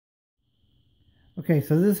Okay,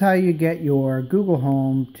 so this is how you get your Google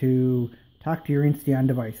Home to talk to your Insteon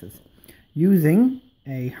devices using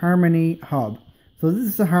a Harmony hub. So this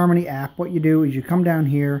is a Harmony app. What you do is you come down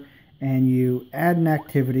here and you add an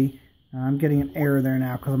activity. I'm getting an error there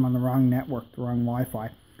now because I'm on the wrong network, the wrong Wi-Fi.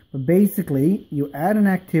 But basically, you add an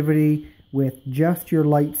activity with just your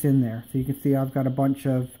lights in there. So you can see I've got a bunch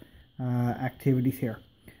of activities here.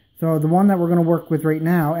 So the one that we're going to work with right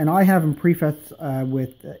now, and I have them prefetched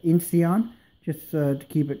with Insteon, just to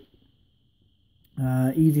keep it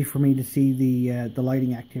easy for me to see the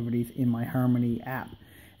lighting activities in my Harmony app.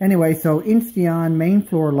 Anyway, so Insteon main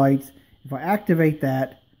floor lights, if I activate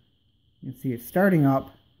that, you can see it's starting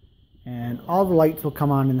up, and all the lights will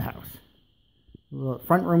come on in the house. The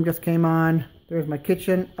front room just came on. There's my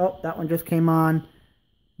kitchen. Oh, that one just came on.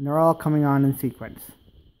 And they're all coming on in sequence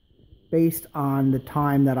based on the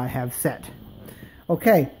time that I have set.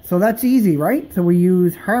 Okay, so that's easy, right? So we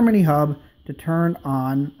use Harmony Hub to turn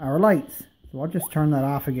on our lights. So I'll just turn that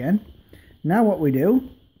off again. Now what we do,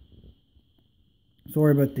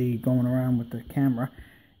 sorry about the going around with the camera,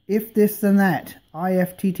 if this then that,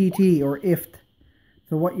 IFTTT or IFT.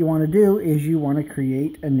 So what you want to do is you want to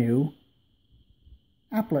create a new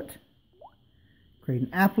applet. Create an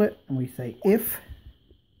applet, and we say if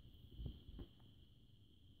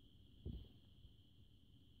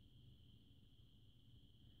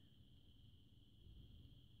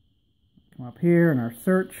come up here in our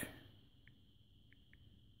search,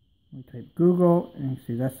 we type Google, and you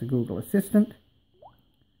see that's the Google Assistant.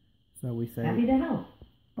 So we say, happy to help.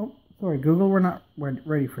 Oh, sorry, Google, we're not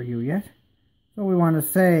ready for you yet. So we want to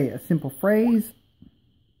say a simple phrase.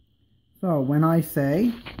 So when I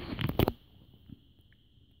say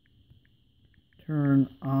turn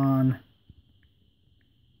on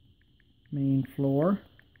main floor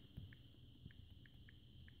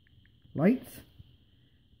lights.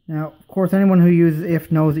 Now, of course, anyone who uses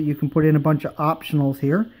if knows that you can put in a bunch of optionals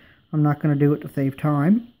here. I'm not going to do it to save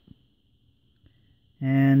time.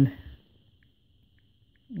 And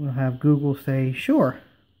we'll have Google say, sure.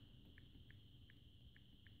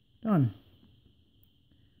 Done.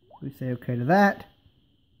 We say OK to that.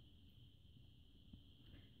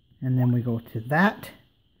 And then we go to that.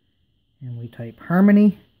 And we type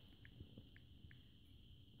Harmony.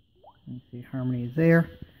 You see Harmony is there.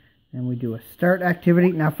 Then we do a start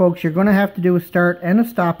activity. Now folks, you're going to have to do a start and a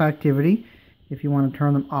stop activity if you want to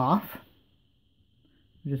turn them off.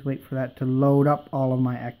 Just wait for that to load up all of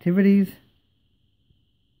my activities.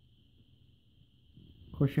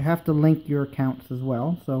 Of course, you have to link your accounts as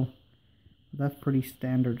well, so that's pretty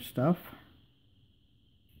standard stuff.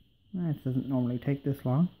 It doesn't normally take this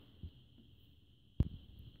long.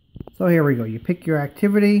 So here we go. You pick your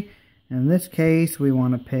activity. In this case, we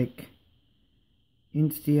want to pick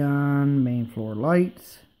Insteon main floor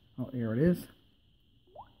lights. Oh, here it is.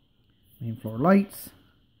 Main floor lights.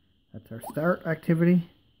 That's our start activity.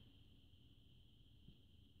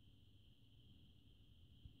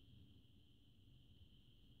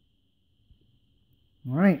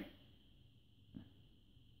 All right.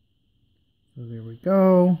 So there we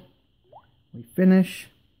go. We finish.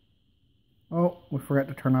 Oh, we forgot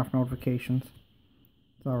to turn off notifications.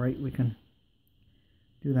 It's all right. We can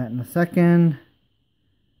do that in a second.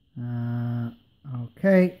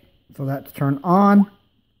 Okay. So that's turned on.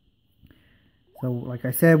 So like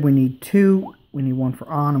I said, we need two. We need one for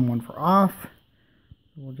on and one for off.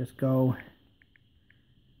 So we'll just go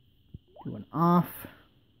do an off.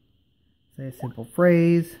 Say a simple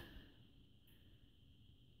phrase.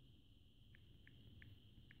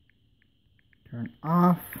 Turn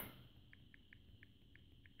off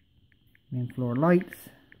main floor lights.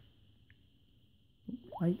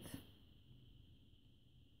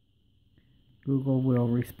 Google will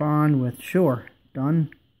respond with sure,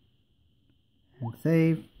 done, and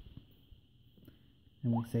save.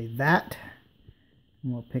 And we say that,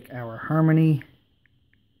 and we'll pick our Harmony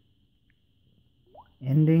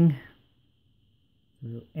ending.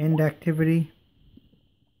 We'll end activity.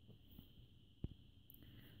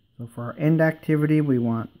 So for our end activity, we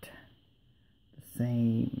want the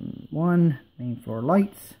same one, main floor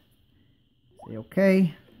lights. Say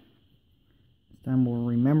OK. This time we'll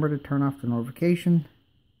remember to turn off the notification.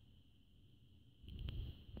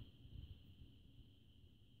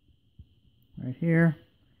 Right here.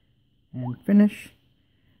 And finish.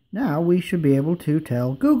 Now we should be able to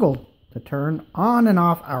tell Google to turn on and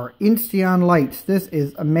off our Insteon lights. This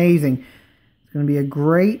is amazing. It's going to be a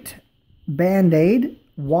great band-aid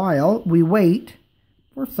while we wait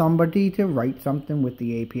for somebody to write something with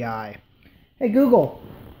the API. Hey Google,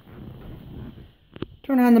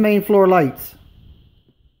 turn on the main floor lights.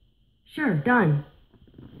 Sure, done.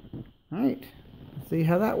 Alright, see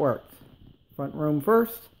how that works. Front room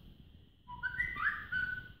first.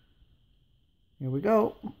 Here we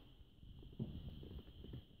go.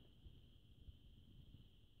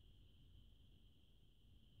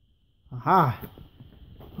 Aha.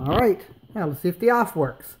 Alright, now let's see if the off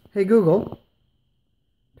works. Hey Google,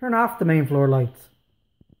 turn off the main floor lights.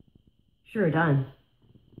 Sure done.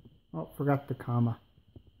 Oh, forgot the comma.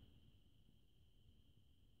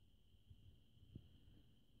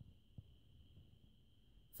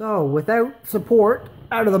 So, without support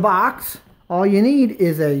out of the box, all you need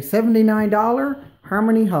is a $79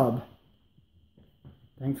 Harmony hub.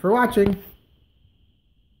 Thanks for watching.